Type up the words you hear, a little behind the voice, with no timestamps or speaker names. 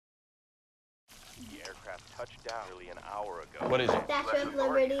touched down nearly an hour ago. What is it? Statue of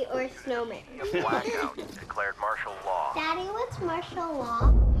Liberty or snowman? Blackout. Declared martial law. Daddy, what's martial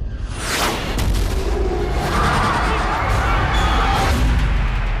law?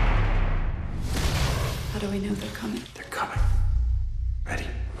 How do we know they're coming? They're coming. Ready?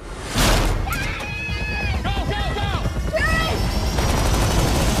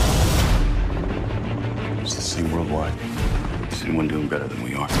 It's the same worldwide. Is anyone doing better than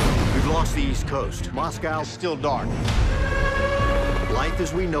we are? We've lost the East Coast. Moscow's still dark. Life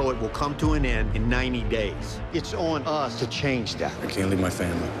as we know it will come to an end in 90 days. It's on us to change that. I can't leave my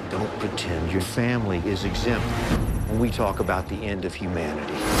family. Don't pretend your family is exempt when we talk about the end of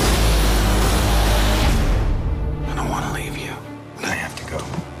humanity. I don't want to leave you, but I have to go.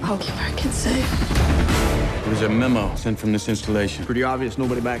 I'll keep our kids safe. There's a memo sent from this installation. Pretty obvious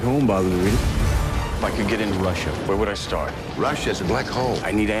nobody back home bothered to read it. If I could get into Russia, where would I start? Russia's a black hole.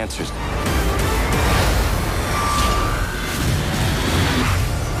 I need answers.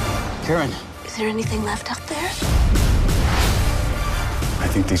 Karen. Is there anything left out there? I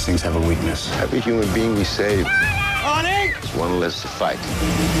think these things have a weakness. Every human being we save On it! is one less to fight.